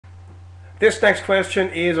This next question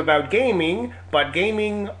is about gaming, but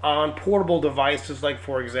gaming on portable devices like,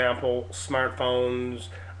 for example, smartphones,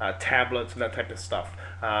 tablets, and that type of stuff.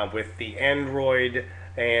 With the Android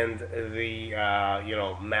and the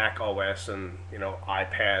Mac OS and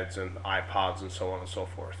iPads and iPods and so on and so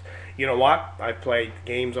forth. You know what? I've played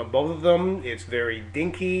games on both of them. It's very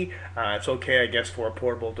dinky. It's okay, I guess, for a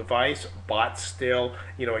portable device, but still,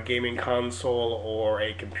 a gaming console or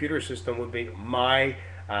a computer system would be my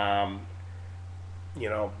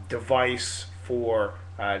device for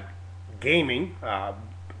gaming. A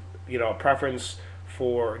preference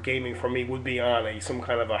for gaming for me would be on some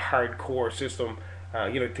kind of a hardcore system,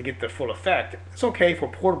 to get the full effect. It's okay for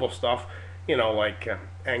portable stuff, like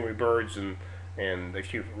Angry Birds and a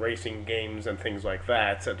few racing games and things like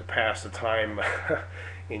that, so to pass the time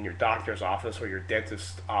in your doctor's office or your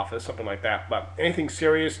dentist's office, something like that. But anything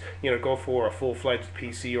serious, go for a full-fledged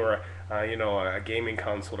PC or a gaming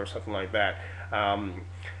console or something like that.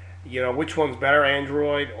 Which one's better,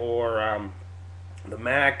 Android or the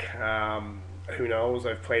Mac? Who knows?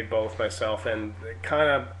 I've played both myself, and kind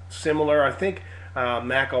of similar. I think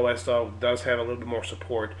Mac OS though does have a little bit more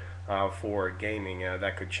support for gaming.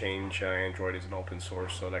 That could change. Android is an open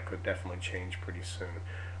source, so that could definitely change pretty soon.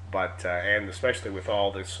 But and especially with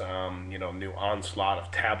all this new onslaught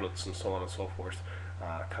of tablets and so on and so forth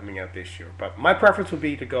coming out this year. But my preference would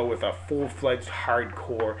be to go with a full-fledged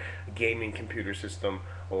hardcore gaming computer system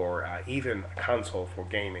or even a console for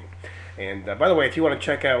gaming. And by the way, if you want to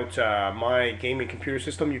check out my gaming computer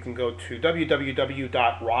system, you can go to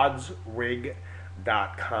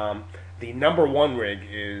www.rodsrig.com. The number one rig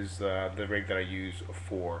is the rig that I use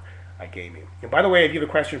for gaming. And by the way, if you have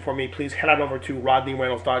a question for me, please head on over to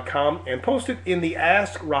rodneyreynolds.com and post it in the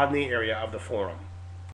Ask Rodney area of the forum.